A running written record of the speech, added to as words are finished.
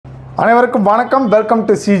அனைவருக்கும் வணக்கம். Welcome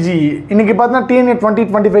to CG. இன்னைக்கு பார்த்தீங்கன்னா TNEA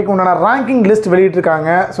 2025க்கு உண்டான ரேங்கிங் லிஸ்ட் வெளியிட்டிருக்காங்க.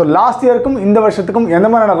 ஸோ லாஸ்ட் இயருக்கும் இந்த வருஷத்துக்கும் எந்த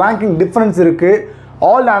மாதிரியான ரேங்கிங் டிஃபரன்ஸ் இருக்குது,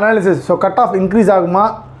 all the analysis. So cut off increase ஆகுமா,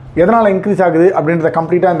 எதனால் இன்க்ரீஸ் ஆகுது அப்படின்றத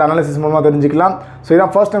கம்ப்ளீட்டாக இந்த அனாலிசிஸ் மூலமாக தெரிஞ்சுக்கலாம். ஸோ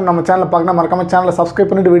இதான் ஃபர்ஸ்ட் டைம் நம்ம சேனலில் பார்க்கணும், மறக்காம சேனலை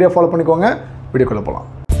சப்ஸ்கிரைப் பண்ணிட்டு வீடியோ ஃபாலோ பண்ணிக்கோங்க. வீடியோக்குள்ளே போகலாம்.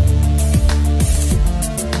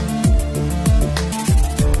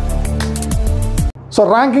 ஸோ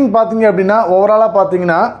ரேங்கிங் பார்த்தீங்க அப்படின்னா ஓவராலாக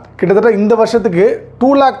பார்த்தீங்கன்னா கிட்டத்தட்ட இந்த வருஷத்துக்கு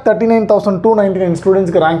 2,39,299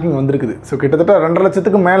 ஸ்டூடெண்ட்ஸ்க்கு ரேங்கிங் வந்திருக்குது. ஸோ கிட்டத்தட்ட 2.5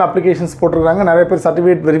 லட்சத்துக்கு மேலே அப்ளிகேஷன்ஸ் போட்டிருக்காங்க. நிறைய பேர்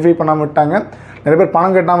சர்டிஃபிகேட் வெரிஃபை பண்ணாமல் விட்டாங்க, நிறைய பேர்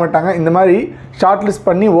பணம் கட்டாமல் விட்டாங்க. இந்த மாதிரி ஷார்ட் லிஸ்ட்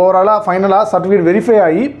பண்ணி ஓவராலாக ஃபைனலாக சர்டிஃபிகேட் வெரிஃபை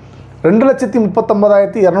ஆகி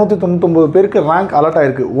 2,39,299 பேருக்கு ரேங்க் அலர்ட்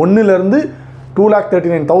ஆகிருக்கு. 1லேருந்து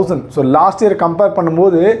 2,39,000. ஸோ லாஸ்ட் இயர் கம்பேர்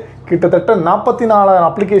பண்ணும்போது கிட்டத்தட்ட 44,000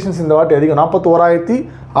 அப்ளிகேஷன்ஸ் இந்த வாட்டி அதிகம்.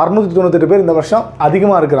 41,698 பேர் இந்த வருஷம்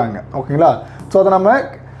அதிகமாக இருக்கிறாங்க. ஓகேங்களா? ஸோ அதை நம்ம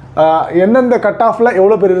எந்தெந்த கட் ஆஃபில்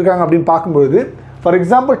எவ்வளோ பேர் இருக்காங்க அப்படின்னு பார்க்கும்போது, for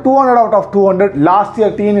example 200 out of 200 last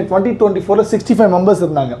year TNEA 2024 65 members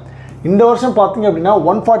இருந்தாங்க. இந்த வருஷம் பார்த்தீங்க அப்படின்னா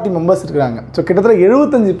 140 மெம்பர்ஸ் இருக்கிறாங்க. ஸோ கிட்டத்தட்ட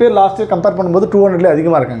 75 பேர் லாஸ்ட் இயர் கம்பேர் பண்ணும்போது 200லேயே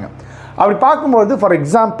அதிகமாக இருக்காங்க. அப்படி பார்க்கும்போது ஃபார்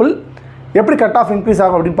எக்ஸாம்பிள் எப்படி கட் ஆஃப் இன்க்ரீஸ்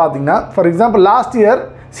ஆகும் அப்படின்னு பார்த்தீங்கன்னா, for example last year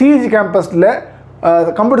CEG கேம்பஸில்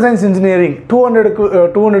computer science engineering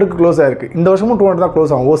 200க்கு close ஆகிருக்கு. இந்த வருஷமும் 200 தான்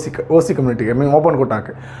க்ளோஸ் ஆகும் ஓசி கம்யூனிட்டிக்கு, மீன் ஓப்பன்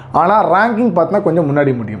கோட்டாக்கு. ஆனால் ரேங்கிங் பார்த்தீங்கன்னா கொஞ்சம்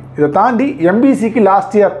முன்னாடி முடியும். இதை தாண்டி எம்பிசிக்கு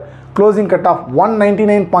last year closing cut off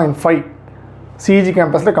 199.5 CEG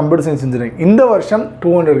கேம்பஸில் computer science engineering. இந்த வருஷம்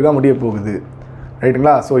 200க்கு தான் முடிய போகுது.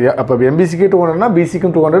 ரைட்டுங்களா? ஸோ அப்போ எம்பிசிக்கு 200னா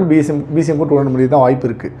பிசிக்கும் 200, பிசிஎம்க்கும் 200 முடிய தான் வாய்ப்பு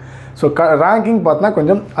இருக்குது. ஸோ ரேங்கிங் பார்த்தீங்கன்னா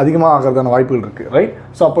கொஞ்சம் அதிகமாக ஆகிறதான வாய்ப்புகள் இருக்குது. ரைட்?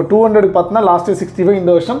 ஸோ அப்போ 200க்கு பார்த்தீங்கன்னா லாஸ்ட் இயர் 65,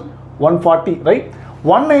 இந்த வருஷம் 140. ரைட்?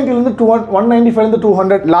 190லேருந்து 195லேருந்து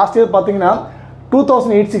 200. லாஸ்ட் இயர் பார்த்தீங்கன்னா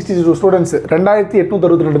 2,862 ஸ்டூடெண்ட்ஸ்,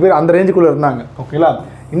 2,862 பேர் அந்த ரேஞ்சுக்குள்ளே இருந்தாங்க. ஓகேங்களா?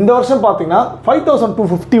 இந்த வருஷம் பார்த்தீங்கன்னா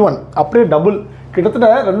 5,251, அப்படியே டபுள். கிட்டத்தட்ட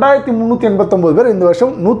 2,389 பேர் இந்த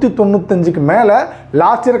வருஷம் 195க்கு மேலே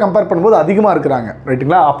லாஸ்ட் இயர் கம்பேர் பண்ணும்போது அதிகமாக இருக்கிறாங்க.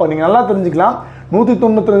 ரைட்டுங்களா? அப்போ நீங்கள் நல்லா தெரிஞ்சுக்கலாம்,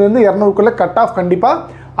 192லேருந்து 200க்குள்ளே கட் ஆஃப் கண்டிப்பாக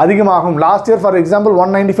அதிகமாகும். Last year for example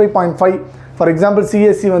 195.5, for example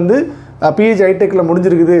CSC வந்து பிஹெச் ஐடெக்கில்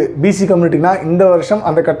முடிஞ்சிருக்குது பிசி கம்யூனிட்டினா, இந்த வருஷம்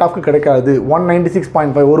அந்த கட் ஆஃப்க்கு கிடைக்காது.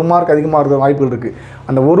 196.5, 1 மார்க் அதிகமாக இருக்கிற வாய்ப்புகள் இருக்குது.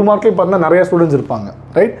 அந்த 1 மார்க்லேயே பார்த்தீங்கன்னா நிறைய ஸ்டூடெண்ட்ஸ் இருப்பாங்க.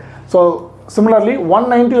 Right? So similarly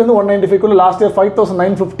 190லேருந்து 195க்குள்ளே last year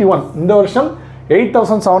 5,951, இந்த வருஷம்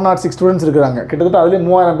 8,706 ஸ்டூடெண்ட்ஸ் இருக்கிறாங்க. கிட்டத்தட்ட அதுலேயே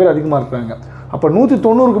 3,000 பேர் அதிகமாக இருக்கிறாங்க. அப்போ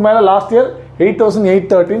 190க்கு மேலே லாஸ்ட் இயர்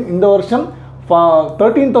 8,813, இந்த வருஷம்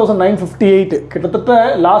 13,958. கிட்டத்தட்ட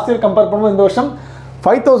லாஸ்ட் இயர் கம்பேர் பண்ணும்போது இந்த வருஷம்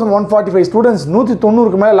 5,145 ஸ்டூடெண்ட்ஸ்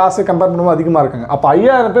 190க்கு மேலே லாஸ்ட் இயர் கம்பேர் பண்ணும்போது அதிகமாக இருக்காங்க. அப்போ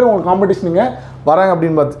 5,000 பேர் உங்களுக்கு காம்படிஷனுங்க வராங்க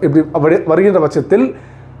அப்படின்னு இப்படி வருகின்ற பட்சத்தில்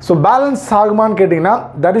ஸோ பேலன்ஸ் ஆகுமான்னு கேட்டிங்கன்னா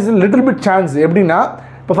that is little bit chance. எப்படின்னா,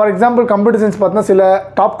 இப்போ ஃபார் எக்ஸாம்பிள் கம்ப்யூட்டர் சயின்ஸ் பார்த்தீங்கன்னா சில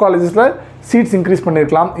டாப் காலேஜஸில் சீட்ஸ் இன்க்ரீஸ்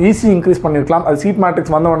பண்ணியிருக்கலாம், ஈஸி இன்க்ரீஸ் பண்ணியிருக்கலாம். அது சீட்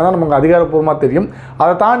மேட்ரிக்ஸ் வந்தவொடனே தான் நமக்கு அதிகாரப்பூர்வமாக தெரியும்.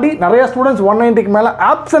 அதை தாண்டி நிறைய ஸ்டூடெண்ட்ஸ் 190க்கு மேலே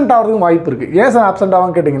ஆப்சென்ட் ஆகிறதுக்கும் வாய்ப்பு இருக்குது. ஏன் சார் ஆப்சென்ட்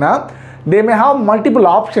ஆகும்னு கேட்டிங்கன்னா, தே may have multiple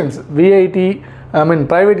options. VIT,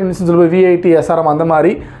 private institution VIT, SRM அந்த மாதிரி,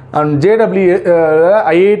 and JW,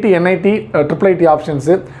 IIT, NIT, IIIT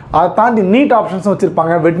options, அதை தாண்டி நீட் ஆப்ஷன்ஸும்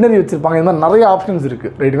வச்சுருப்பாங்க, வெட்னரி வச்சுருப்பாங்க. இந்த மாதிரி நிறைய ஆப்ஷன்ஸ்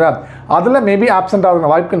இருக்குது. ரைட்டுங்களா? அதில் மேபி ஆப்சென்ட் ஆகிற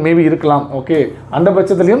வாய்ப்புகள் மேபி இருக்கலாம். ஓகே, அந்த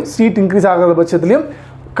பட்சத்துலையும் சீட் இன்க்ரீஸ் ஆகிற பட்சத்துலையும்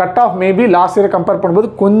cut off maybe last இயரை compare பண்ணும்போது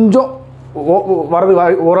கொஞ்சம் வரது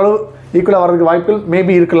ஓரளவு ஈக்குவலாக வரதுக்கு வாய்ப்புகள்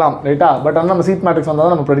மேபி இருக்கலாம். ரைட்டா? பட் ஆனால் நம்ம சீட் மேட்ரிக்ஸ் வந்தால்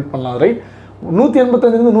தான் நம்ம ப்ரெடிக்ட் பண்ணலாம். ரைட்?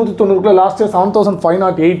 185லேருந்து 190க்குள்ளே லாஸ்ட் இயர்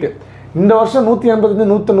 7,508, இந்த வருஷம் 185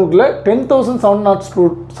 190க்குள்ளே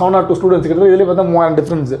 10,702 ஸ்டூடெண்ட்ஸ் கிட்ட. இதில் பார்த்தா 3,000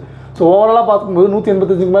 டிஃப்ரென்ஸ். ஸோ ஓவராலாக பார்க்கும்போது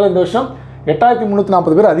 185க்கு மேலே இந்த வருஷம்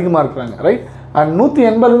 8,340 பேர் அதிகமாக இருக்கிறாங்க. Right? And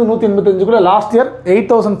 180லேருந்து 185க்குள்ளே last year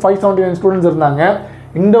 8,579 students இருந்தாங்க.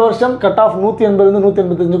 இந்த வருஷம் கட் ஆஃப் 180லேருந்து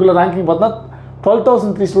 185க்குள்ளே ரேங்கிங் பார்த்தா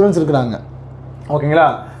 12,003 ஸ்டூடெண்ட்ஸ் இருக்கிறாங்க. ஓகேங்களா?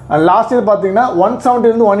 அண்ட் லாஸ்ட் இயர் பார்த்தீங்கன்னா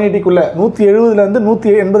 170லேருந்து 180க்குள்ளே 170லேருந்து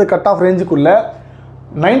 180 கட் ஆஃப் ரேஞ்சுக்குள்ளே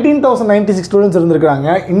 19,096 ஸ்டூடெண்ட்ஸ் இருந்திருக்காங்க.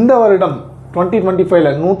 இந்த வருடம் 2025ல்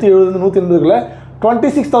 170லேருந்து 180க்குள்ளே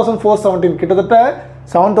 26,417, கிட்டத்தட்ட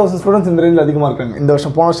 7,000 ஸ்டூடெண்ட்ஸ் இந்த ரேஞ்சில் அதிகமாக இருக்காங்க இந்த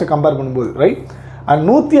வருஷம் போன வருஷம் கம்பேர் பண்ணும்போது. Right? And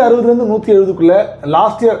 160லேருந்து 170க்குள்ளே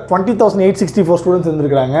last year 20,864 students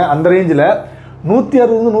இருந்திருக்காங்க. அந்த ரேஞ்சில்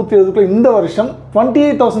 160லேருந்து 170க்குள்ளே இந்த வருஷம்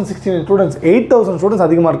 28,069 ஸ்டூடெண்ட்ஸ், 8,000 ஸ்டூடெண்ட்ஸ்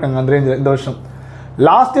அதிகமாக இருக்காங்க அந்த ரேஞ்சில் இந்த வருஷம்.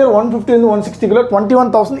 லாஸ்ட் இயர் 150லேருந்து 160க்குள்ளே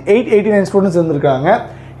 21,889 ஸ்டூடெண்ட்ஸ் இருந்திருக்காங்க.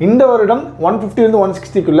 இந்த வருடம் 150லேருந்து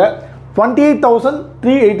 160க்குள்ளே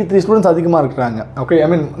 28,383 ஸ்டூடெண்ட்ஸ் அதிகமாக இருக்கிறாங்க. ஓகே, ஐ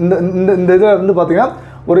மீன் இந்த இதில் வந்து பார்த்தீங்கன்னா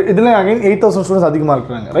ஒரு இதில் அகைன் 8,000 ஸ்டூடெண்ட்ஸ் அதிகமாக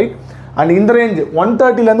இருக்கிறாங்க. ரைட்? அண்ட் இந்த ரேஞ்ச்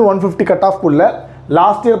 130லேருந்து 150 கட் ஆஃப்குள்ளே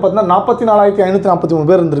லாஸ்ட் இயர் பார்த்தீங்கன்னா 44,543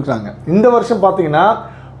 பேர் இருந்திருக்காங்க. இந்த வருஷம் பார்த்தீங்கன்னா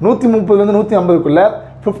 130லேருந்து 150க்குள்ளே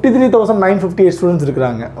 53,958 ஸ்டூடெண்ட்ஸ்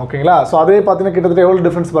இருக்கிறாங்க. ஓகேங்களா? ஸோ அதே பார்த்தீங்கன்னா கிட்டத்தட்ட எவ்வளோ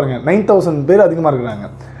டிஃப்ரென்ஸ் பாருங்கள், 9,000 பேர் அதிகமாக இருக்கிறாங்க.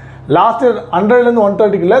 லாஸ்ட் இயர் 100லேருந்து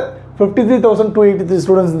 130க்குள்ள 53,283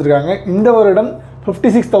 ஸ்டூடெண்ட்ஸ் இருக்காங்க. இந்த வருடம்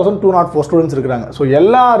 56,204 ஸ்டூடெண்ட்ஸ் இருக்கிறாங்க. ஸோ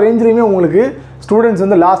எல்லா ரேஞ்சிலையுமே உங்களுக்கு ஸ்டூடெண்ட்ஸ்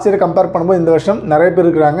வந்து லாஸ்ட் இயர் கம்பேர் பண்ணும்போது இந்த வருஷம் நிறைய பேர்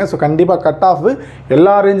இருக்கிறாங்க. ஸோ கண்டிப்பாக கட் ஆஃப்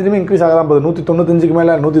எல்லா ரேஞ்சிலுமே இன்க்ரீஸ் ஆக தான் போகுது. 195க்கு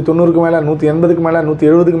மேலே, 190க்கு மேலே, 180க்கு மேலே,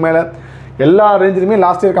 170க்கு மேலே, எல்லா ரேஞ்சிலுமே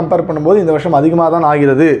லாஸ்ட் இயர் கம்பேர் பண்ணும்போது இந்த வருஷம் அதிகமாக தான்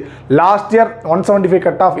ஆகிறது. Last year 175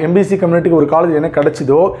 cut off MBC கம்யூனிட்டிக்கு ஒரு காலேஜ் என்ன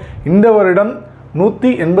கிடச்சிதோ இந்த வருடம்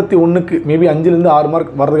 181க்கு மேபி 5லேருந்து 6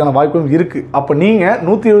 மார்க் வரதுக்கான வாய்ப்பும் இருக்குது. அப்போ நீங்கள்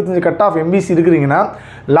 125 கட் ஆஃப் எம்பிசி இருக்கிறீங்கன்னா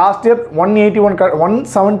லாஸ்ட் இயர்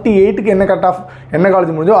 178க்கு என்ன கட் ஆஃப் என்ன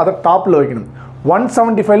காலேஜ் முடிஞ்சோ அதை டாப்பில் வைக்கணும்.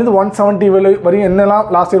 175லேருந்து 170 வரையும் என்னெல்லாம்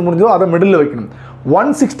லாஸ்ட் இயர் முடிஞ்சோ அதை மிடில் வைக்கணும்.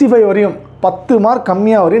 165 வரையும் 10 மார்க்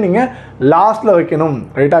கம்மியாக வரையும் நீங்கள் லாஸ்ட்டில் வைக்கணும்.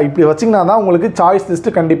 ரைட்டா? இப்படி வச்சிங்கன்னா தான் உங்களுக்கு சாய்ஸ்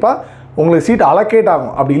லிஸ்ட்டு கண்டிப்பாக உங்களுக்கு சீட் அலோகேட்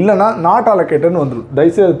ஆகும். அப்படி இல்லைனா நாட் அலோகேட்டட்னு வந்துடும்.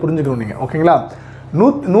 தயவுசெய்து அது புரிஞ்சுக்கணும் நீங்கள். ஓகேங்களா?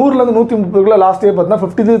 100லேருந்து 130க்குள்ள லாஸ்ட் இயர் பார்த்தீங்கன்னா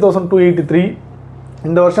 53,283,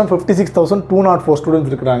 இந்த வருஷம் 56,204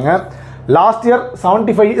 ஸ்டூடெண்ட்ஸ் இருக்கிறாங்க. லாஸ்ட் இயர்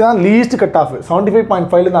 75 தான் லீஸ்ட் கட் ஆஃப்,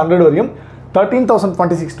 75.5லேருந்து 100 வரையும்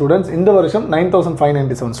 13,026 ஸ்டூடெண்ட்ஸ். இந்த வருஷம்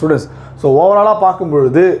 9,597 ஸ்டூடெண்ட்ஸ். ஸோ ஓவராலாக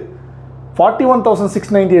பார்க்கும்பொழுது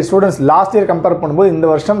 41,698 ஸ்டூடெண்ட்ஸ் லாஸ்ட் இயர் கம்பேர் பண்ணும்போது இந்த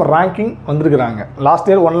வருஷம் ரேங்கிங் வந்திருக்கிறாங்க. லாஸ்ட்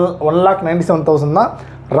இயர் 1,97,000 தான்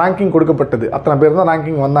ரேங்கிங் கொடுக்கப்பட்டது. அத்தனை பேர் தான்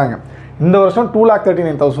ரேங்கிங் வந்தாங்க. இந்த வருஷம்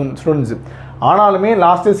 2,39,000 ஸ்டூடெண்ட்ஸ். ஆனாலுமே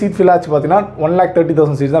லாஸ்ட் இயர் சீட் ஃபில் ஆச்சு பார்த்தீங்கன்னா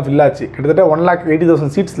 1,30,000 சீட்ஸ் தான் ஃபில் ஆச்சு. கிட்டத்தட்ட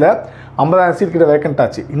 1,80,000 சீட்ஸில் 50,000 சீட் கிட்ட வேக்கண்ட்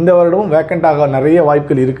ஆச்சு. இந்த வருடமும் வேக்கண்ட் ஆக நிறைய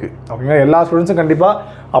வாய்ப்புகள் இருக்குது. ஓகேங்களா? எல்லா ஸ்டூடெண்ட்ஸும் கண்டிப்பாக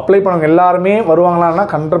அப்ளை பண்ணவங்க எல்லாருமே வருவாங்களான்னா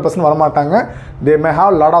 100% வரமாட்டாங்க. தே may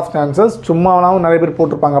have lot of chances. சும்மாவும் நிறைய பேர்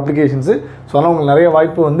போட்டிருப்பாங்க அப்ளிகேஷன்ஸு. ஸோ அதனால் உங்களுக்கு நிறைய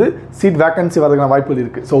வாய்ப்பு வந்து சீட் வேக்கன்சி வரதுக்கான வாய்ப்புகள்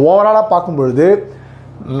இருக்குது. ஸோ ஓவராலாக பார்க்கும்பொழுது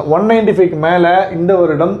 195க்கு மேலே இந்த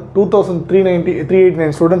வருடம்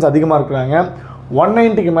 2,389 ஸ்டூடெண்ட்ஸ் அதிகமாக இருக்கிறாங்க.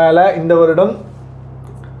 190க்கு மேலே இந்த வருடம்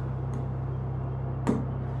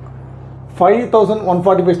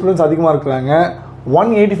 5,145 ஸ்டூடெண்ட்ஸ் அதிகமாக இருக்கிறாங்க.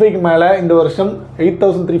 185க்கு மேலே இந்த வருஷம்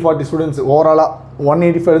 8,340 ஸ்டூடெண்ட்ஸ் ஓவராலாக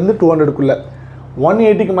 185லேருந்து 200க்குள்ளே.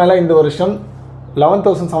 180க்கு மேலே இந்த வருஷம்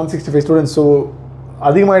 11,765 ஸ்டூடெண்ட்ஸ். ஸோ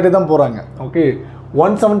அதிகமாகிட்டே தான் போகிறாங்க. ஓகே.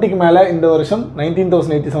 170க்கு மேலே இந்த வருஷம்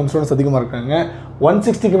 19,087 ஸ்டூடெண்ட்ஸ் அதிகமாக இருக்காங்க.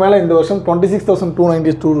 160க்கு மேலே இந்த வருஷம்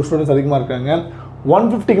 26,292 ஸ்டூடெண்ட்ஸ் அதிகமாக இருக்காங்க.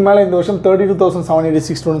 150க்கு மேலே இந்த வருஷம்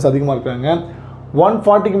 32,786 ஸ்டூடெண்ட்ஸ் அதிகமாக இருக்காங்க.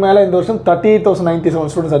 140க்கு மேலே இந்த வருஷம்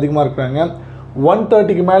 38,097 ஸ்டூடெண்ட்ஸ் அதிகமாக இருக்காங்க.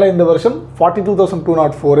 130க்கு மேலே இந்த வருஷம்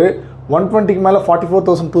 42,204, 120க்கு மேலே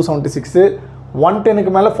 44,276,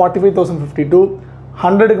 110க்கு மேலே 45,052,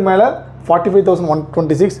 100க்கு மேலே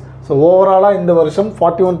 45,126. ஸோ ஓவராலாக இந்த வருஷம்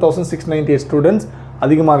 41,698 ஸ்டூடெண்ட்ஸ்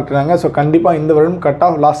அதிகமாக இருக்கிறாங்க. ஸோ கண்டிப்பாக இந்த வருடம் cut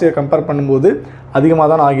off last year compare பண்ணும்போது அதிகமாக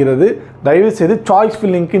தான் ஆகிறது. தயவுசெய்து சாய்ஸ்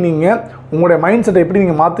ஃபில்லிங்க்கு நீங்கள் உங்களுடைய மைண்ட் செட்டை எப்படி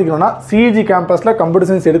நீங்கள் மாற்றிக்கணும்னா, சிஇஜி கேம்பஸில் கம்ப்யூட்டர்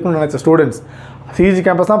சயின்ஸ் எடுக்கணும்னு நினச்ச ஸ்டூடெண்ட்ஸ் சிஇஜி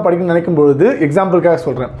கேம்பஸ் தான் படிக்கணும்னு நினைக்கும் பொழுது எக்ஸாம்பிளுக்காக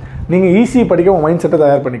சொல்கிறேன், நீங்கள் ஈஸி படிக்க உங்கள் மைண்ட் செட்டை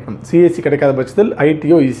தயார் பண்ணிக்கணும். சிஎஸ்சி கிடைக்காத பட்சத்தில்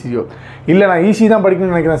ஐடியோ ஈசியோ, இல்லை நான் ஈஸி தான்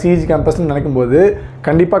படிக்கணும்னு நினைக்கிறேன் சிஇஜி கேம்பஸ்ன்னு நினைக்கும் போது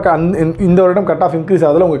கண்டிப்பாக இந்த வருடம் கட் ஆஃப் இன்க்ரீஸ்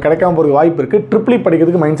ஆகுதில் உங்களுக்கு கிடைக்காம போகிற வாய்ப்பு இருக்குது. ட்ரிபிள்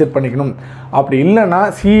படிக்கிறதுக்கு மைண்ட் செட் பண்ணிக்கணும். அப்படி இல்லைன்னா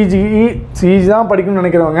சிஇஜி தான் படிக்கணும்னு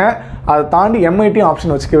நினைக்கிறவங்க அதை தாண்டி எம்ஐடியும்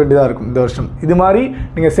ஆப்ஷன் வச்சுக்க வேண்டியதாக இருக்கும் இந்த வருஷம். இது மாதிரி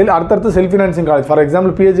நீங்கள் அடுத்தடுத்து self financing college, for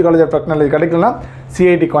example PhD college of technology கிடைக்கலாம்,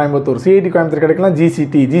 சிஐடி கோயம்புத்தூர் கிடைக்கலாம்,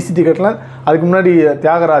 ஜிசிடி கிடைக்கலாம், அதுக்கு முன்னாடி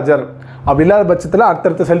தியாகராஜர். அப்படி இல்லாத பட்சத்தில்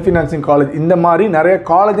அடுத்தடுத்த செல்ஃப் ஃபினான்சிங் காலேஜ், இந்த மாதிரி நிறைய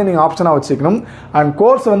காலேஜை நீங்கள் ஆப்ஷனாக வச்சுக்கணும். அண்ட்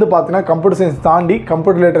கோர்ஸ் வந்து பார்த்தீங்கன்னா கம்ப்யூட்டர் சயின்ஸ் தாண்டி,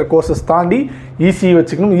 கம்ப்யூட்டர் ரிலேட்டட் கோர்சஸ் தாண்டி இசி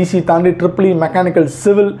வச்சுக்கணும். இசி தாண்டி triple mechanical,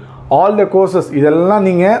 civil, all the courses இதெல்லாம்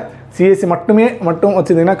நீங்கள் சிஎஸ்சி மட்டும்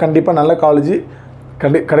வச்சுருந்தீங்கன்னா கண்டிப்பாக நல்ல காலேஜ்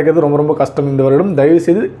கிடைக்கிறது ரொம்ப ரொம்ப கஷ்டம் இந்த வருடம்.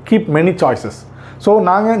 தயவுசெய்து கீப் மெனி சாய்ஸஸ். ஸோ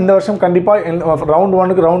நாங்கள் இந்த வருஷம் கண்டிப்பாக ரவுண்ட்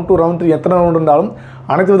 1க்கு ரவுண்ட் 2 ரவுண்ட் 3 எத்தனை ரவுண்ட் இருந்தாலும்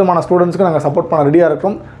அனைத்து விதமான ஸ்டூடெண்ட்ஸ்க்கு நாங்கள் சப்போர்ட் பண்ண ரெடியாக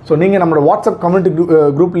இருக்கோம். ஸோ நீங்கள் நம்மளோட வாட்ஸ்அப் கம்யூனிட்டி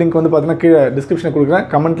குரூப் லிங்க் வந்து பார்த்தீங்கன்னா கீழே டிஸ்கிரிப்ஷனில் கொடுக்குறேன்,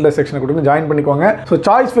 கமெண்ட்டில் செக்ஷனில் கொடுக்குறேன், ஜாயின் பண்ணிக்கோங்க. ஸோ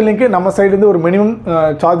சாய்ஸ் ஃபில்லிங்க்கு நம்ம சைட்லேருந்து ஒரு மினிமம்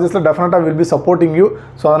சார்ஜஸில் டெஃபினட்டாக will be supporting you.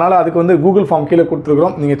 So அதனால் அதுக்கு வந்து கூகுள் ஃபார்ம் கீழே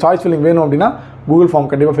கொடுத்துருக்குறோம். நீங்கள் சாய்ஸ் ஃபில்லிங் வேணும் அப்படின்னா கூகுள் ஃபார்ம்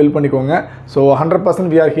கண்டிப்பாக ஃபில் பண்ணிக்கோங்க. So 100%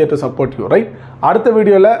 we are here to support you, right? அடுத்த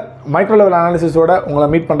வீடியோவில் மைக்ரோ லெவல் அனாலிசிஸோட உங்களை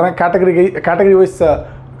மீட் பண்ணுறேன். கேட்டகரி வைஸ்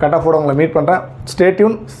கட் ஆஃபோட உங்களை மீட் பண்ணுறேன். Stay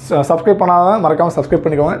tune. சப்ஸ்கிரைப் பண்ணாதான் மறக்காமல் சப்ஸ்கிரைப்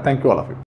பண்ணிக்கோங்க. Thank you all of you.